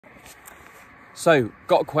So,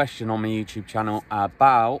 got a question on my YouTube channel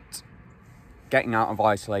about getting out of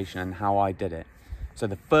isolation and how I did it. So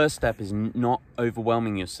the first step is not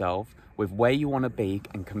overwhelming yourself with where you want to be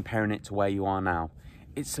and comparing it to where you are now.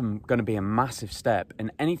 It's going to be a massive step, and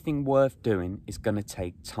anything worth doing is going to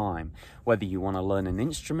take time. Whether you want to learn an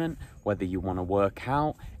instrument, whether you want to work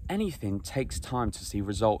out, anything takes time to see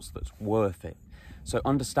results that's worth it. So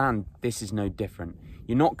understand this is no different.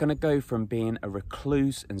 You're not going to go from being a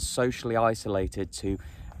recluse and socially isolated to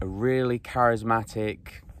a really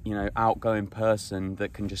charismatic, outgoing person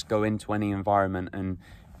that can just go into any environment and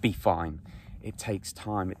be fine. It takes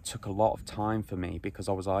time. It took a lot of time for me because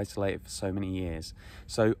I was isolated for so many years.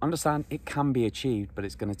 So understand it can be achieved, but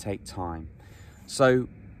it's going to take time. So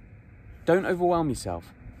don't overwhelm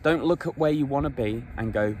yourself. Don't look at where you want to be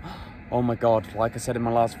and go, oh my God, like I said in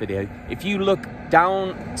my last video, if you look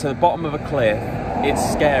down to the bottom of a cliff,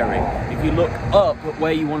 it's scary. If you look up at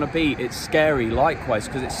where you want to be, it's scary likewise,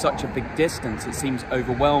 because it's such a big distance. It seems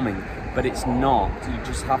overwhelming, but it's not. You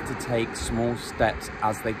just have to take small steps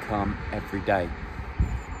as they come every day.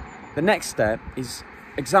 The next step is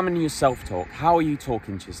examining your self-talk. How are you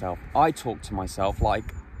talking to yourself? I talk to myself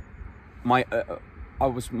like I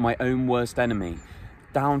was my own worst enemy.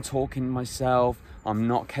 Down talking to myself, I'm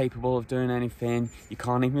not capable of doing anything, you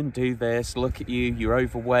can't even do this, look at you, you're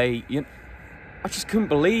overweight. I just couldn't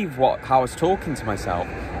believe how I was talking to myself.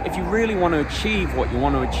 If you really want to achieve what you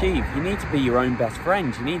want to achieve, you need to be your own best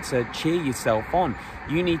friend. You need to cheer yourself on.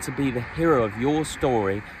 You need to be the hero of your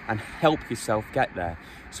story and help yourself get there.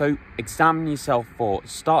 So examine your self-thought,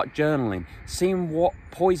 start journaling, seeing what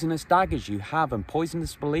poisonous daggers you have and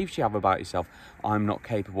poisonous beliefs you have about yourself. I'm not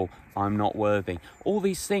capable, I'm not worthy. All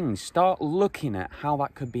these things, start looking at how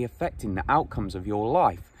that could be affecting the outcomes of your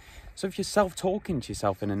life. So if you're self-talking to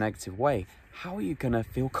yourself in a negative way, how are you going to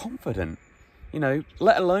feel confident?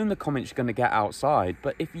 Let alone the comments you're going to get outside.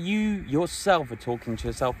 But if you yourself are talking to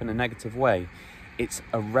yourself in a negative way, it's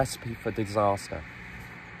a recipe for disaster.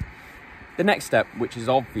 The next step, which is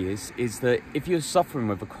obvious, is that if you're suffering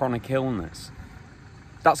with a chronic illness,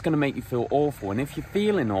 that's going to make you feel awful. And if you're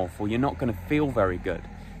feeling awful, you're not going to feel very good.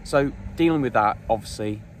 So dealing with that,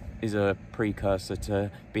 obviously, is a precursor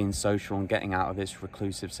to being social and getting out of this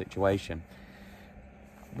reclusive situation.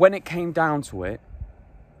 When it came down to it,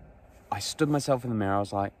 I stood myself in the mirror. I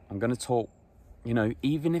was like, I'm going to talk.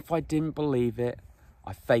 Even if I didn't believe it,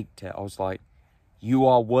 I faked it. I was like, you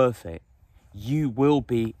are worth it. You will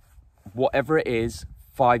be whatever it is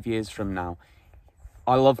 5 years from now.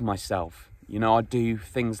 I love myself. I do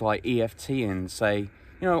things like EFT and say,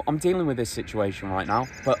 I'm dealing with this situation right now,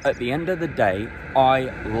 but at the end of the day, I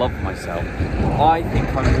love myself. I think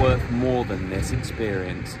I'm worth more than this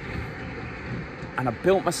experience. And I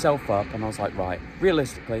built myself up and I was like, right,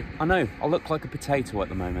 realistically, I know I look like a potato at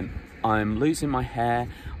the moment. I'm losing my hair.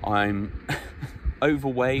 I'm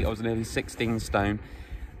overweight. I was nearly 16 stone.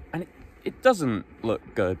 And it doesn't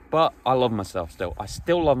look good, but I love myself still. I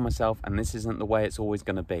still love myself, and this isn't the way it's always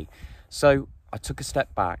going to be. So I took a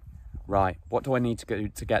step back. Right, what do I need to do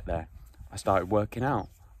to get there? I started working out.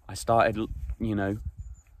 I started,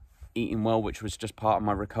 eating well, which was just part of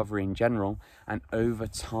my recovery in general. And over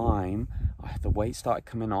time, the weight started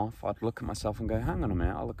coming off. I'd look at myself and go, hang on a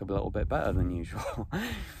minute, I look a little bit better than usual.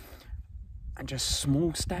 And just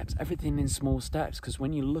small steps, everything in small steps. Because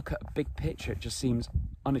when you look at a big picture, it just seems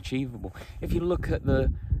unachievable. If you look at a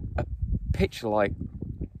picture like,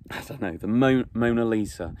 the Mona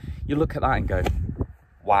Lisa, you look at that and go,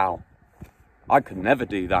 wow, I could never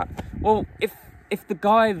do that. Well, if the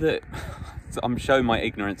guy that, I'm showing my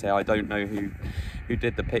ignorance here, I don't know who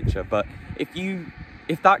did the picture, but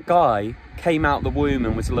if that guy came out the womb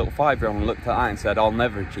and was a little 5-year-old and looked at that and said, I'll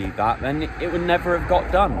never achieve that, then it would never have got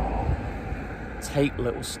done. Take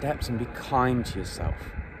little steps and be kind to yourself.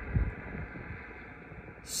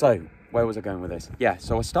 So, where was I going with this? Yeah,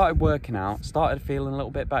 so I started working out, started feeling a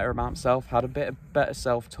little bit better about myself, had a bit of better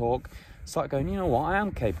self-talk, started going, you know what, I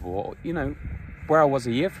am capable. Where I was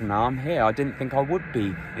a year from now, I'm here. I didn't think I would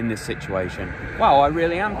be in this situation. Wow, I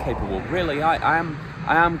really am capable. Really, I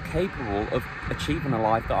am capable of achieving a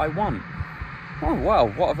life that I want. Oh, well,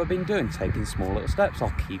 what have I been doing? Taking small little steps.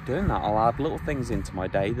 I'll keep doing that. I'll add little things into my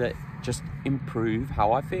day that just improve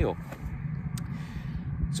how I feel.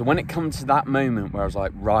 So when it comes to that moment where I was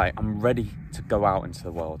like, right, I'm ready to go out into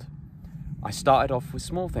the world, I started off with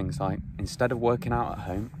small things like, instead of working out at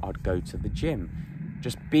home, I'd go to the gym.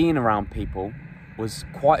 Just being around people was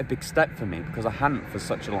quite a big step for me because I hadn't for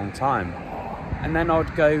such a long time. And then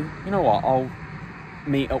I'd go, you know what, I'll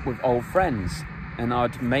meet up with old friends. And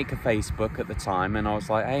I'd make a Facebook at the time and I was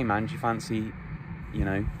like, hey man, do you fancy,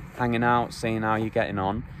 hanging out, seeing how you're getting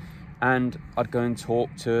on? and I'd go and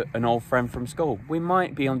talk to an old friend from school. We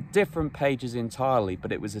might be on different pages entirely,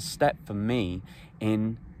 but it was a step for me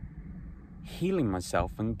in healing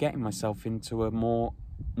myself and getting myself into a more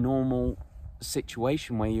normal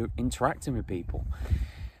situation where you're interacting with people.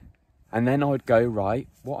 And then I would go, right,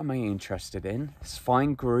 what am I interested in?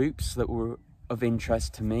 Find groups that were of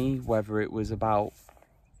interest to me, whether it was about,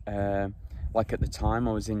 like at the time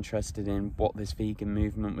I was interested in what this vegan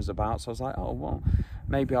movement was about. So I was like, oh, well,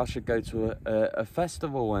 maybe I should go to a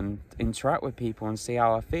festival and interact with people and see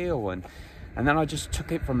how I feel. And then I just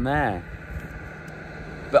took it from there.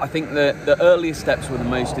 But I think the earliest steps were the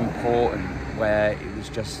most important, where it was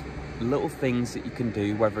just little things that you can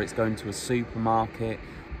do, whether it's going to a supermarket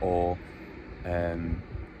or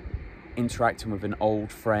interacting with an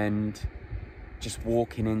old friend, just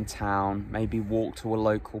walking in town, maybe walk to a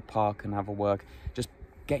local park and have a work, just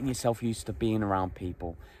getting yourself used to being around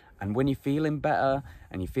people. And when you're feeling better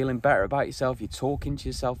and you're feeling better about yourself, you're talking to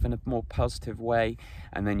yourself in a more positive way,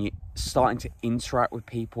 and then you're starting to interact with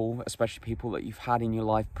people, especially people that you've had in your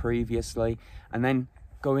life previously, and then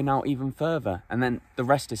going out even further. And then the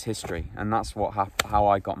rest is history. And that's how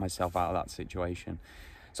I got myself out of that situation.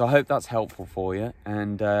 So I hope that's helpful for you.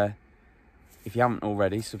 And if you haven't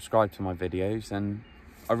already, subscribe to my videos. And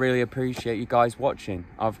I really appreciate you guys watching.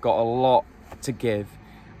 I've got a lot to give,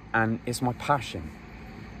 and it's my passion.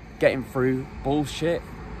 Getting through bullshit,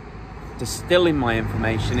 distilling my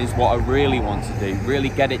information is what I really want to do. Really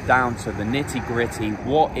get it down to the nitty gritty.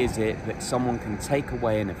 What is it that someone can take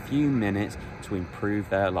away in a few minutes to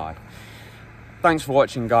improve their life? Thanks for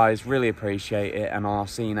watching, guys. Really appreciate it, and I'll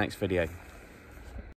see you next video.